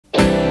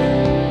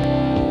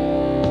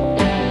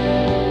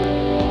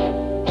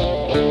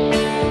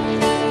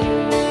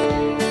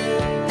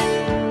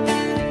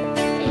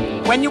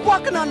When you're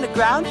walking on the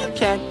ground, you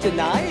can't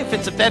deny if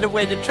it's a better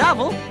way to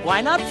travel,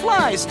 why not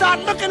fly? Start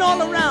looking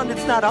all around.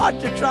 It's not hard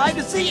to try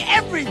to see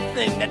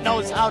everything that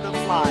knows how to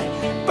fly.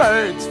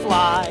 Birds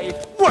fly,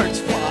 words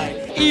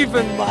fly,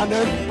 even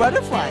monarch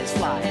butterflies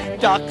fly.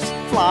 Ducks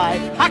fly,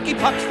 hockey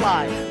pucks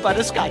fly,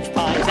 butterscotch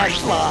pies and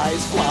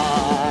flies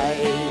fly.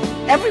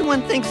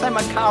 Everyone thinks I'm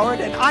a coward,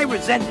 and I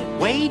resent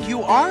it. Wade,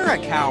 you are a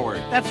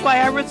coward. That's why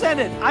I resent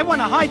it. I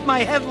want to hide my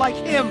head like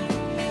him.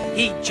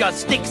 He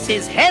just sticks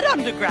his head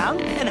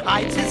underground and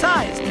hides his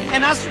eyes.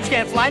 An ostrich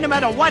can't fly no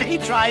matter what he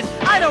tries.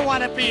 I don't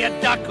want to be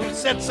a duck who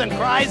sits and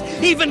cries.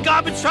 Even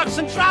garbage trucks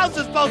and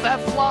trousers both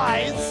have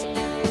flies.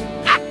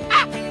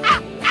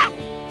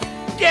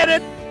 Get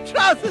it?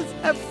 Trousers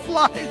have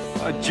flies.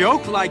 A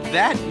joke like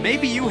that,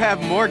 maybe you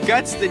have more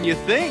guts than you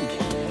think.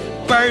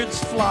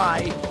 Birds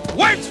fly,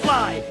 words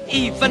fly,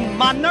 even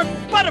monarch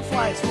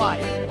butterflies fly.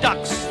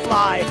 Ducks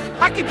fly,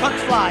 hockey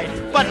pucks fly,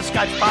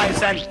 butterscotch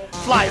pies and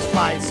flies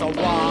fly, so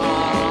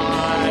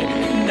why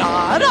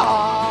not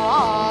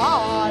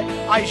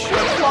I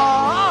should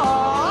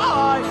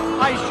fly,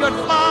 I should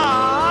fly.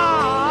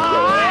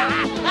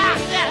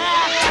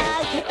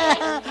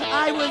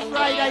 I was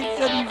right, I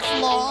shouldn't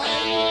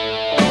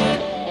fly.